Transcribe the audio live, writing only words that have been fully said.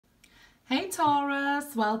Hey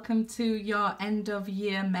Taurus, welcome to your end of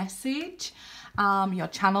year message. Your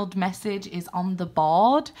channeled message is on the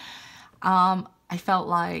board. I felt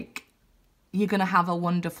like you're going to have a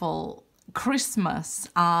wonderful Christmas.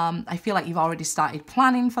 I feel like you've already started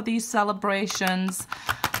planning for these celebrations.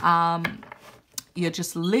 You're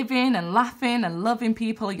just living and laughing and loving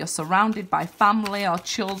people. You're surrounded by family or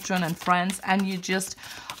children and friends, and you're just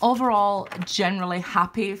overall generally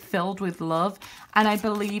happy, filled with love. And I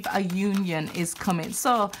believe a union is coming.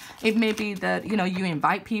 So it may be that, you know, you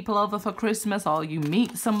invite people over for Christmas or you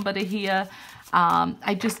meet somebody here.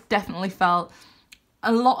 I just definitely felt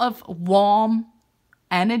a lot of warm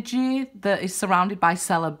energy that is surrounded by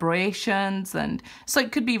celebrations. And so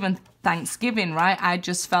it could be even Thanksgiving, right? I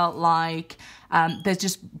just felt like there's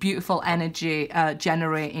just beautiful energy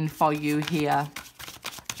generating for you here.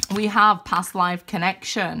 We have past life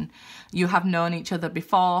connection. You have known each other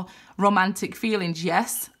before. Romantic feelings,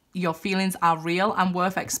 yes, your feelings are real and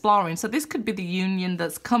worth exploring. So this could be the union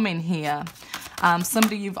that's coming here.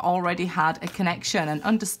 Somebody you've already had a connection, and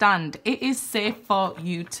understand it is safe for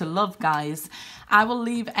you to love, guys. I will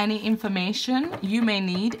leave any information you may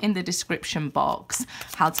need in the description box.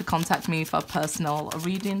 How to contact me for personal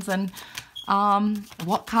readings and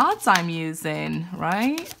what cards I'm using,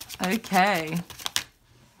 right? Okay.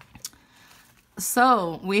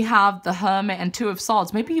 So we have the Hermit and Two of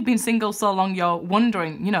Swords. Maybe you've been single so long you're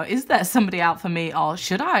wondering, you know, is there somebody out for me, or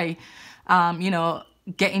should I, you know,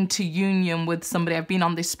 get into union with somebody? I've been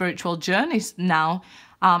on this spiritual journey now.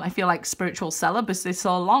 I feel like spiritual celibacy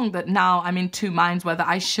so long that now I'm in two minds whether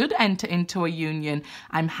I should enter into a union.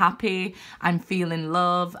 I'm happy. I'm feeling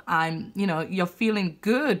love. You know, you're feeling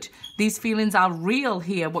good. These feelings are real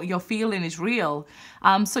here. What you're feeling is real.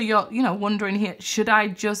 So you're, you know, wondering here, should I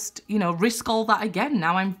just, you know, risk all that again?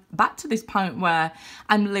 Now I'm back to this point where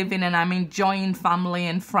I'm living and I'm enjoying family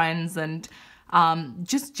and friends and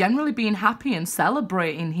just generally being happy and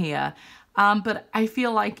celebrating here. But I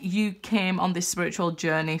feel like you came on this spiritual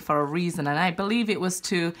journey for a reason, and I believe it was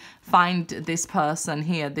to find this person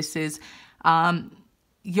here. This is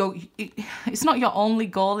it's not your only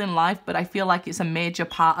goal in life, but I feel like it's a major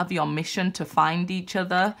part of your mission to find each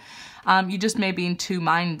other. You just may be in two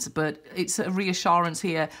minds, but it's a reassurance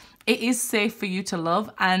here. It is safe for you to love,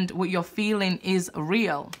 and what you're feeling is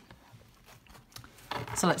real.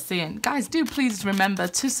 So let's see. And guys, do please remember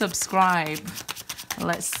to subscribe.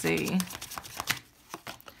 Let's see.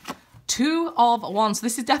 Two of Wands.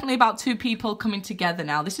 This is definitely about two people coming together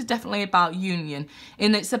now. This is definitely about union.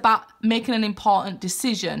 And it's about making an important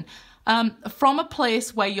decision from a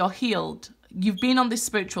place where you're healed. You've been on this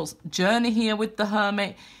spiritual journey here with the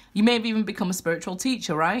Hermit. You may have even become a spiritual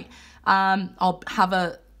teacher, right? Or have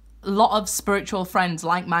a lot of spiritual friends,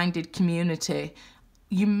 like-minded community.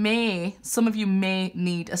 Some of you may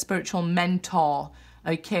need a spiritual mentor,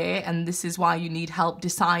 okay? And this is why you need help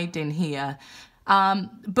deciding here.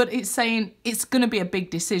 But it's saying it's going to be a big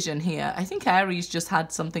decision here. I think Aries just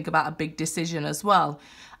had something about a big decision as well.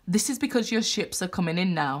 This is because your ships are coming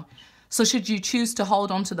in now. So should you choose to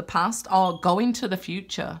hold on to the past or go into the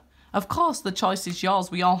future? Of course, the choice is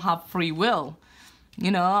yours. We all have free will.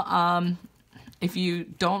 You know, if you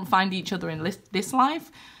don't find each other in this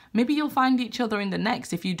life, maybe you'll find each other in the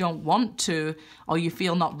next if you don't want to, or you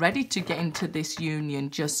feel not ready to get into this union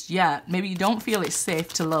just yet. Maybe you don't feel it's safe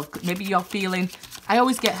to love. Maybe you're feeling, I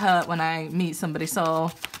always get hurt when I meet somebody,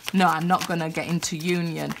 so no, I'm not going to get into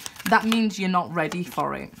union. That means you're not ready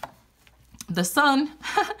for it. The Sun,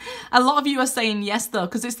 a lot of you are saying yes though,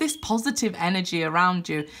 because it's this positive energy around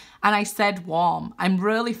you. And I said warm. I'm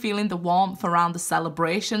really feeling the warmth around the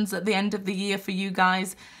celebrations at the end of the year for you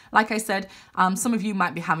guys. Like I said, some of you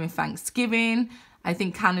might be having Thanksgiving. I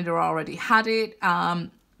think Canada already had it.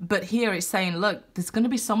 But here it's saying, look, there's going to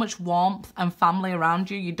be so much warmth and family around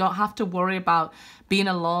you. You don't have to worry about being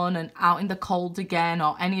alone and out in the cold again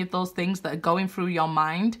or any of those things that are going through your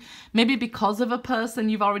mind. Maybe because of a person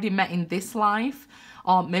you've already met in this life,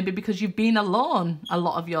 or maybe because you've been alone a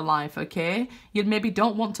lot of your life, okay? You maybe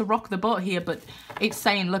don't want to rock the boat here, but it's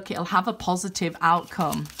saying, look, it'll have a positive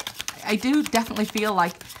outcome. I do definitely feel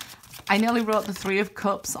like I nearly wrote the Three of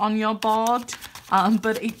Cups on your board,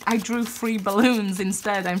 but I drew 3 balloons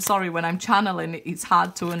instead. I'm sorry, when I'm channeling, it's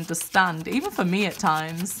hard to understand, even for me at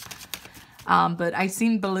times. But I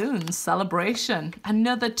seen balloons, celebration,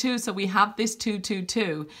 another 2. So we have this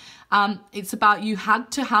 222. It's about you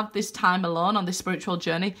had to have this time alone on this spiritual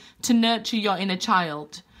journey to nurture your inner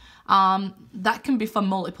child. That can be for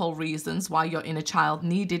multiple reasons why your inner child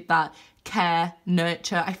needed that care,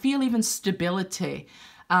 nurture. I feel even stability.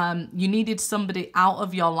 You needed somebody out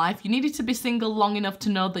of your life. You needed to be single long enough to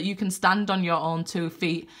know that you can stand on your own 2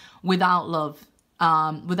 feet without love,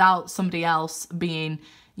 without somebody else being,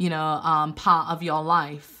 you know, part of your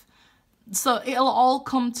life. So it'll all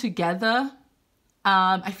come together.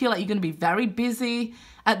 I feel like you're going to be very busy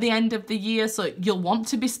at the end of the year, so you'll want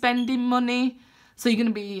to be spending money. So you're going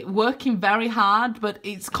to be working very hard, but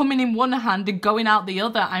it's coming in one hand and going out the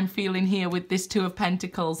other, I'm feeling here with this 2 of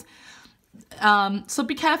Pentacles. So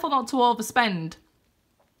be careful not to overspend.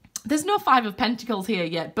 There's no 5 of Pentacles here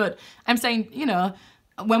yet, but I'm saying, you know,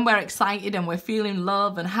 when we're excited and we're feeling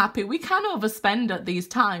love and happy, we can overspend at these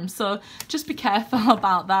times. So just be careful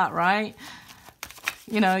about that, right?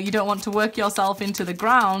 You know, you don't want to work yourself into the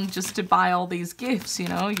ground just to buy all these gifts, you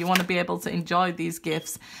know. You want to be able to enjoy these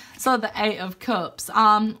gifts. So the 8 of Cups.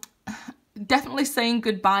 Definitely saying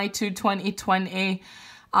goodbye to 2020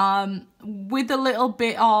 with a little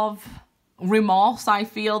bit of remorse. I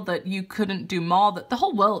feel that you couldn't do more, that the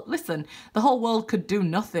whole world, listen, the whole world could do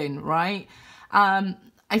nothing, right?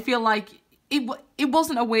 I feel like it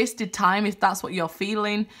wasn't a wasted time if that's what you're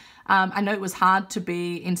feeling. I know it was hard to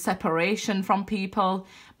be in separation from people,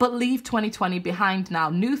 but leave 2020 behind now.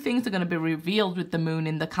 New things are going to be revealed with the moon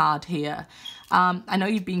in the card here. I know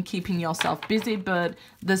you've been keeping yourself busy, but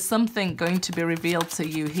there's something going to be revealed to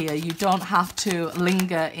you here. You don't have to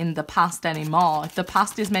linger in the past anymore. If the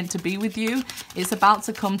past is meant to be with you, it's about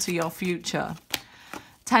to come to your future.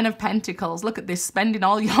 10 of Pentacles. Look at this, spending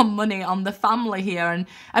all your money on the family here, and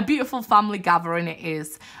a beautiful family gathering it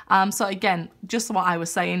is. So again, just what I was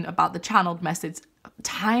saying about the channeled message,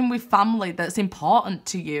 time with family that's important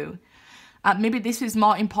to you. Maybe this is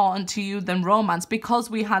more important to you than romance because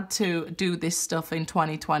we had to do this stuff in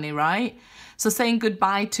 2020, right? So saying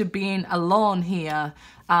goodbye to being alone here.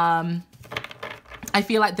 I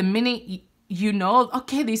feel like the minute you know,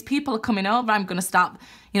 okay, these people are coming over, I'm going to start,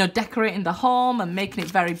 you know, decorating the home and making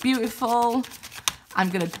it very beautiful. I'm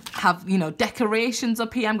going to have, you know, decorations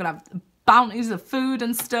up here. I'm going to have bounties of food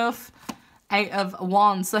and stuff. 8 of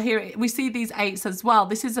Wands. So here we see these 8s as well.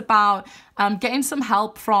 This is about getting some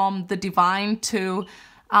help from the divine to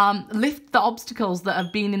lift the obstacles that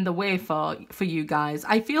have been in the way for you guys.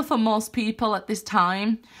 I feel for most people at this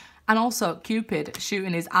time. And also Cupid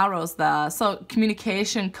shooting his arrows there. So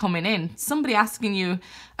communication coming in. Somebody asking you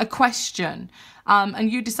a question. And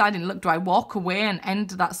you deciding, look, do I walk away and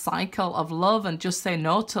end that cycle of love and just say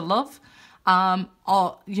no to love?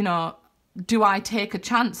 Or, you know, do I take a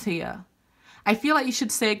chance here? I feel like you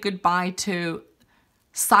should say goodbye to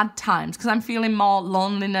sad times because I'm feeling more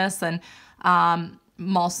loneliness and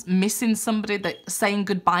more missing somebody, that saying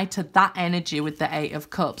goodbye to that energy with the 8 of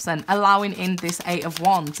Cups and allowing in this 8 of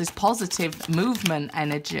Wands, this positive movement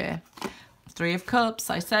energy. 3 of Cups,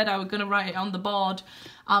 I said I was going to write it on the board,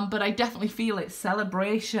 but I definitely feel it.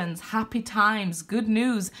 Celebrations, happy times, good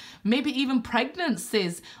news, maybe even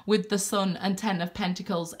pregnancies with the Sun and 10 of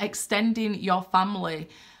Pentacles, extending your family.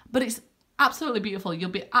 But it's absolutely beautiful. You'll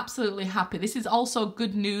be absolutely happy. This is also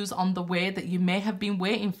good news on the way that you may have been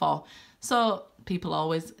waiting for. So people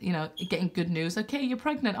always, you know, getting good news. Okay, you're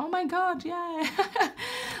pregnant. Oh my God, yeah.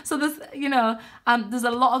 So there's, you know, there's a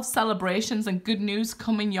lot of celebrations and good news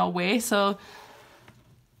coming your way. So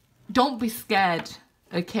don't be scared,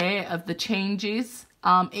 okay, of the changes.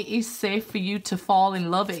 It is safe for you to fall in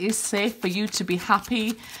love. It is safe for you to be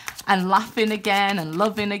happy and laughing again and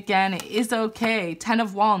loving again. It is okay. 10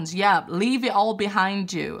 of Wands, yeah, leave it all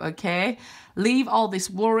behind you, okay? Leave all this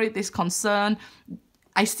worry, this concern.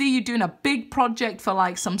 I see you doing a big project for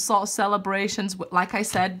like some sort of celebrations. Like I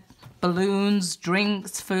said, balloons,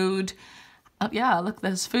 drinks, food. Yeah, look,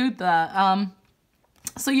 there's food there.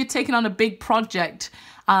 So you're taking on a big project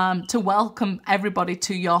to welcome everybody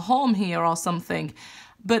to your home here or something.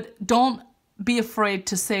 But don't be afraid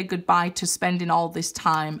to say goodbye to spending all this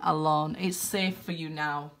time alone. It's safe for you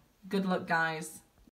now. Good luck, guys.